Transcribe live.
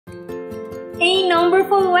A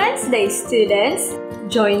numberful Wednesday, students!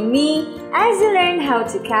 Join me as you learn how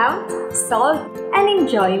to count, solve, and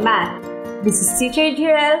enjoy math. This is Teacher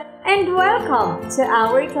Jerelle, and welcome to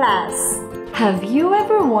our class. Have you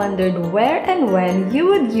ever wondered where and when you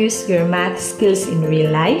would use your math skills in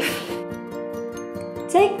real life?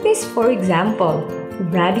 Take this for example,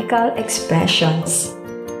 radical expressions.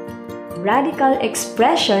 Radical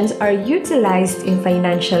expressions are utilized in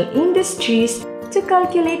financial industries to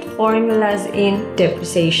calculate formulas in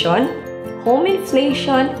depreciation, home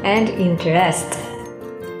inflation, and interest.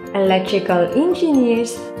 Electrical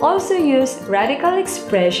engineers also use radical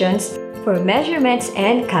expressions for measurements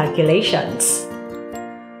and calculations.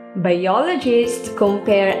 Biologists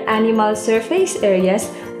compare animal surface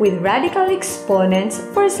areas with radical exponents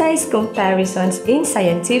for size comparisons in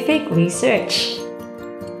scientific research.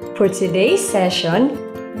 For today's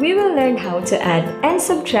session, we will learn how to add and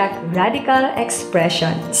subtract radical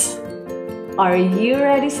expressions. Are you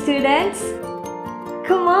ready, students?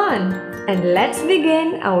 Come on, and let's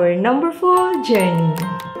begin our numberful journey.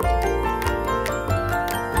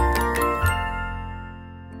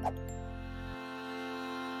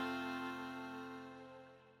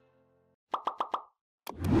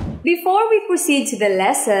 Before we proceed to the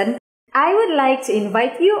lesson, I would like to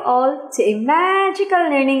invite you all to a magical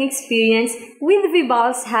learning experience with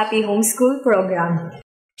Vibal's Happy Homeschool program.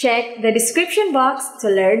 Check the description box to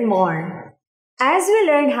learn more. As we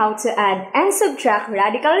learn how to add and subtract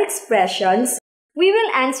radical expressions, we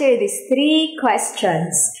will answer these three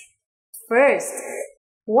questions. First,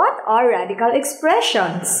 what are radical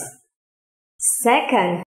expressions?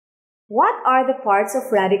 Second, what are the parts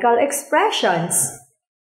of radical expressions?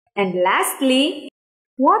 And lastly,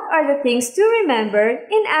 what are the things to remember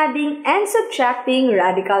in adding and subtracting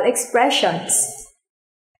radical expressions?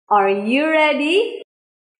 Are you ready?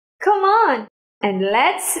 Come on, and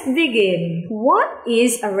let's begin. What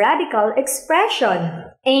is a radical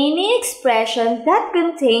expression? Any expression that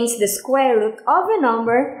contains the square root of a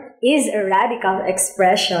number is a radical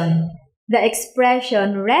expression. The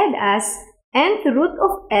expression read as nth root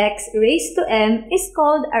of x raised to m is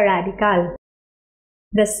called a radical.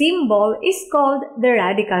 The symbol is called the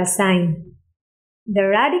radical sign. The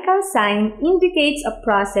radical sign indicates a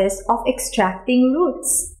process of extracting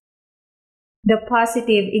roots. The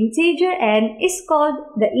positive integer n is called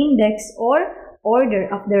the index or order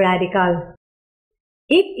of the radical.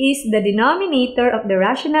 It is the denominator of the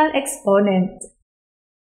rational exponent.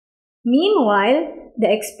 Meanwhile,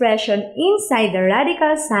 the expression inside the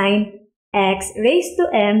radical sign, x raised to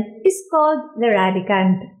m, is called the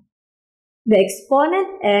radicand. The exponent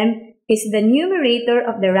m is the numerator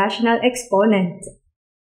of the rational exponent.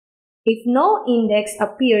 If no index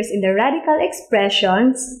appears in the radical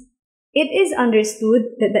expressions, it is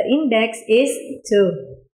understood that the index is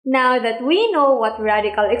 2. Now that we know what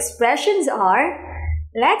radical expressions are,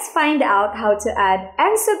 let's find out how to add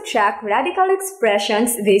and subtract radical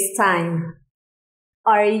expressions this time.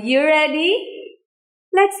 Are you ready?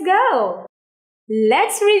 Let's go!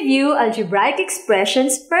 Let's review algebraic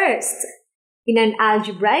expressions first. In an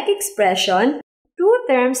algebraic expression, two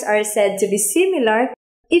terms are said to be similar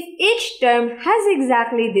if each term has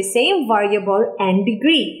exactly the same variable and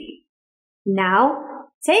degree. Now,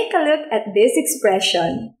 take a look at this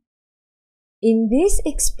expression. In this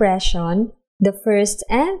expression, the first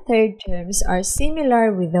and third terms are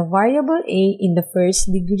similar with the variable a in the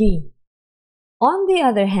first degree. On the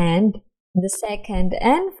other hand, the second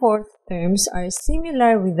and fourth terms are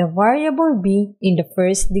similar with the variable b in the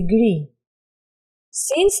first degree.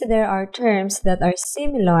 Since there are terms that are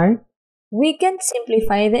similar, we can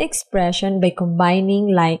simplify the expression by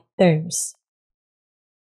combining like terms.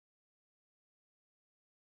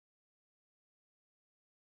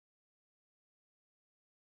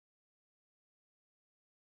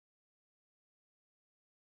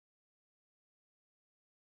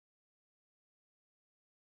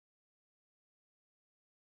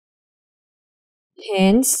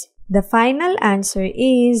 Hence, the final answer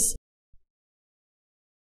is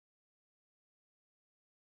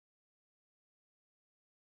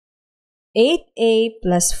 8a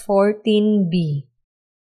plus 14b.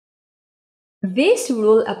 This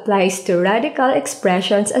rule applies to radical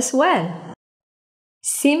expressions as well.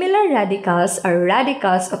 Similar radicals are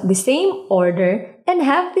radicals of the same order and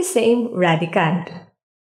have the same radicand.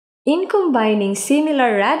 In combining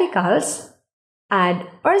similar radicals, add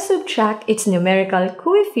or subtract its numerical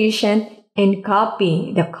coefficient and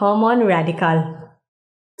copy the common radical.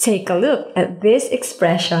 Take a look at this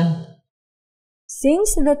expression.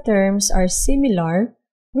 Since the terms are similar,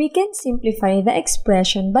 we can simplify the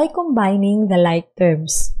expression by combining the like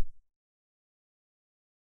terms.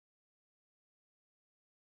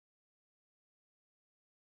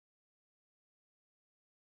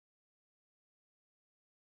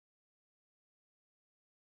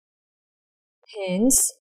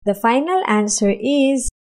 Hence, the final answer is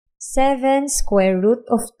 7 square root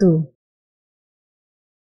of 2.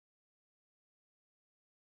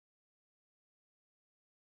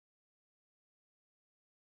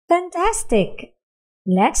 Fantastic!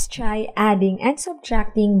 Let's try adding and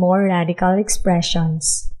subtracting more radical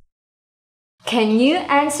expressions. Can you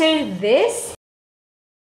answer this?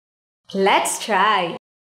 Let's try.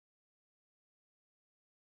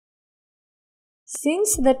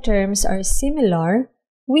 Since the terms are similar,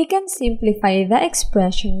 we can simplify the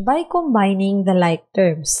expression by combining the like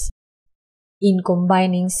terms. In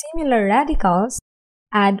combining similar radicals,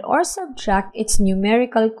 add or subtract its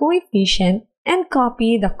numerical coefficient and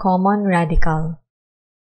copy the common radical.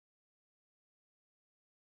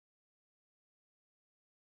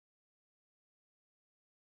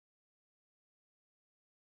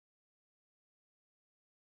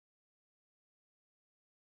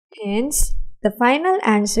 Hence, the final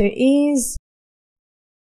answer is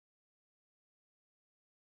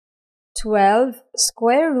 12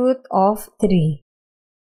 square root of 3.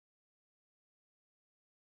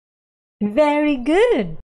 Very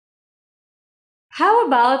good! How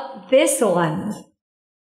about this one?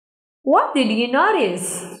 What did you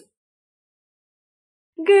notice?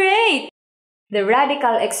 Great! The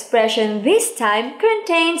radical expression this time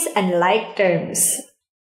contains unlike terms.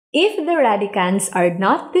 If the radicands are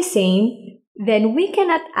not the same, then we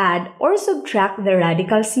cannot add or subtract the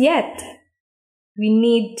radicals yet. We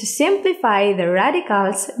need to simplify the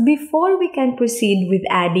radicals before we can proceed with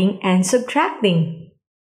adding and subtracting.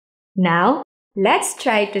 Now, let's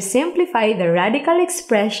try to simplify the radical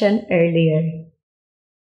expression earlier.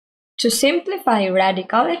 To simplify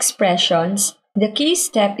radical expressions, the key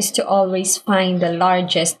step is to always find the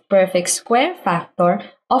largest perfect square factor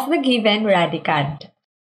of the given radicand.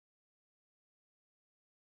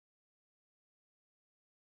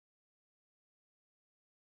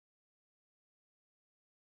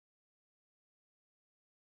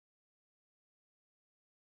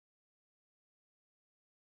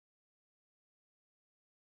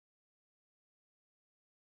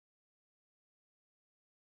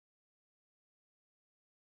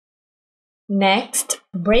 Next,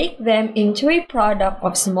 break them into a product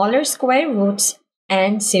of smaller square roots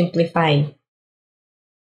and simplify.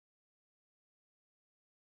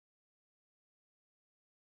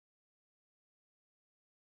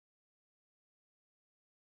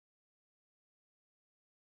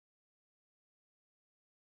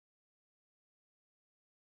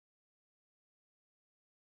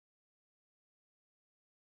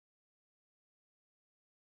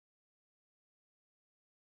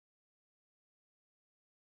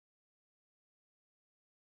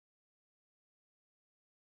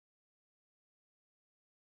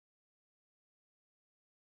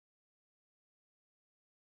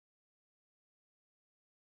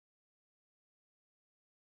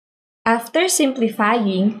 After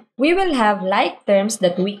simplifying, we will have like terms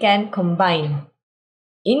that we can combine.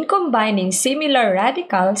 In combining similar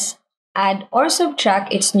radicals, add or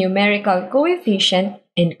subtract its numerical coefficient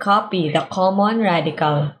and copy the common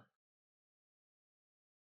radical.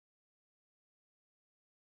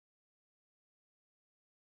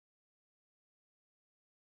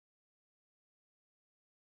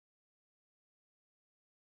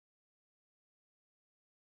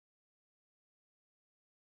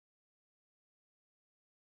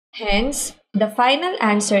 Hence, the final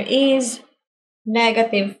answer is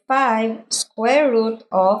 -5 square root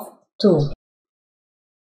of 2.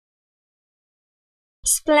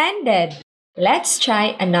 Splendid! Let's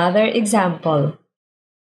try another example.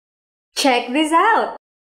 Check this out!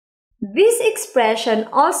 This expression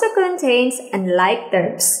also contains unlike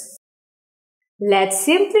terms. Let's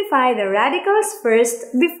simplify the radicals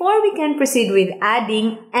first before we can proceed with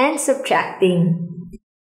adding and subtracting.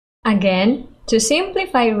 Again, to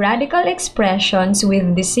simplify radical expressions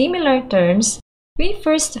with dissimilar terms, we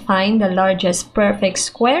first find the largest perfect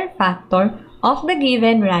square factor of the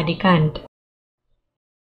given radicand.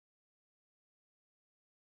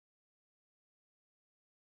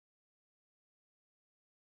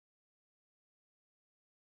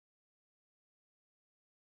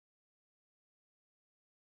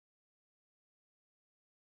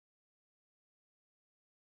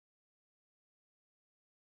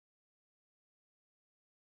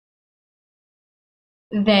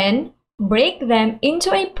 Then, break them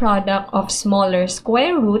into a product of smaller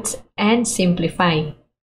square roots and simplify.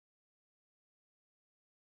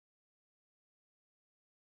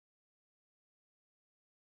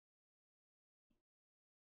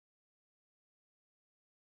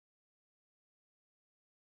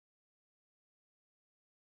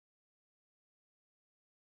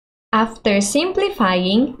 After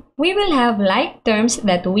simplifying, we will have like terms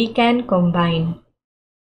that we can combine.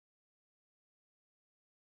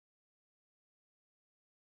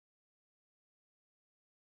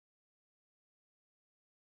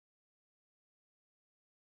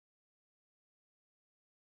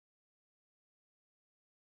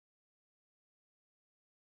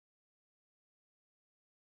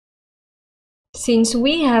 Since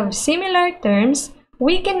we have similar terms,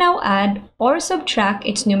 we can now add or subtract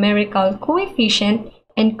its numerical coefficient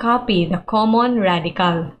and copy the common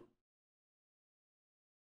radical.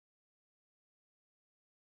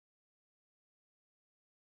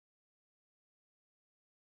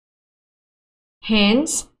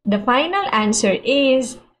 Hence, the final answer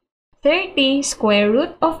is 30 square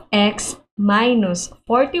root of x minus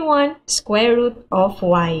 41 square root of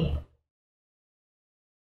y.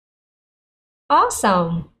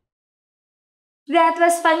 Awesome! That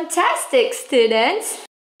was fantastic, students!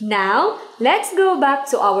 Now, let's go back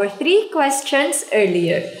to our 3 questions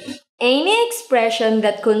earlier. Any expression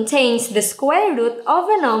that contains the square root of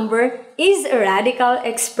a number is a radical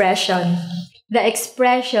expression. The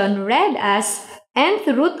expression read as nth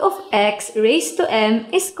root of x raised to m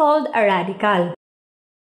is called a radical.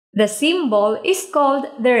 The symbol is called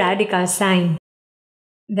the radical sign.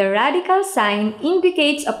 The radical sign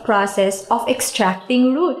indicates a process of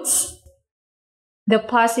extracting roots. The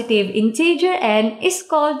positive integer n is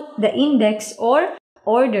called the index or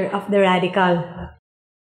order of the radical.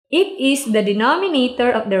 It is the denominator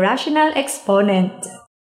of the rational exponent.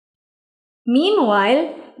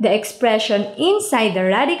 Meanwhile, the expression inside the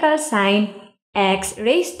radical sign, x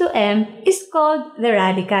raised to m, is called the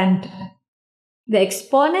radicand. The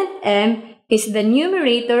exponent m is the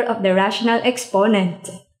numerator of the rational exponent.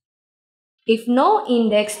 If no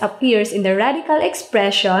index appears in the radical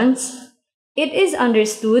expressions, it is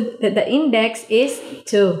understood that the index is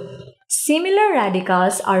 2. Similar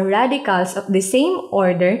radicals are radicals of the same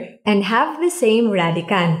order and have the same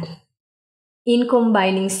radicand. In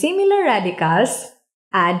combining similar radicals,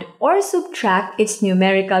 add or subtract its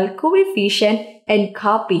numerical coefficient and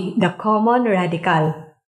copy the common radical.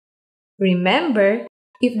 Remember,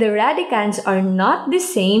 if the radicands are not the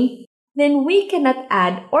same, then we cannot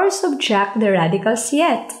add or subtract the radicals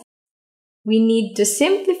yet. We need to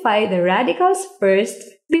simplify the radicals first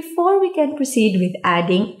before we can proceed with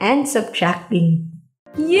adding and subtracting.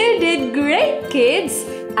 You did great, kids!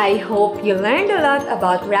 I hope you learned a lot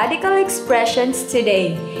about radical expressions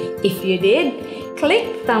today. If you did,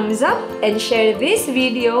 click thumbs up and share this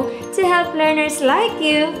video to help learners like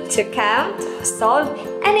you to count, solve,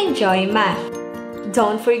 and enjoy math.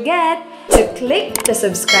 Don't forget to click the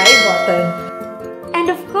subscribe button. And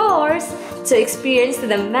of course, to experience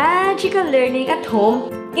the magical learning at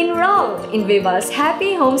home, enroll in Vibal's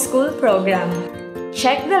Happy Homeschool program.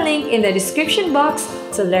 Check the link in the description box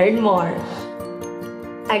to learn more.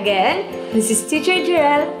 Again, this is Teacher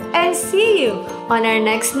Jerelle and see you on our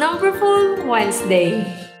next Numberful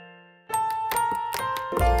Wednesday.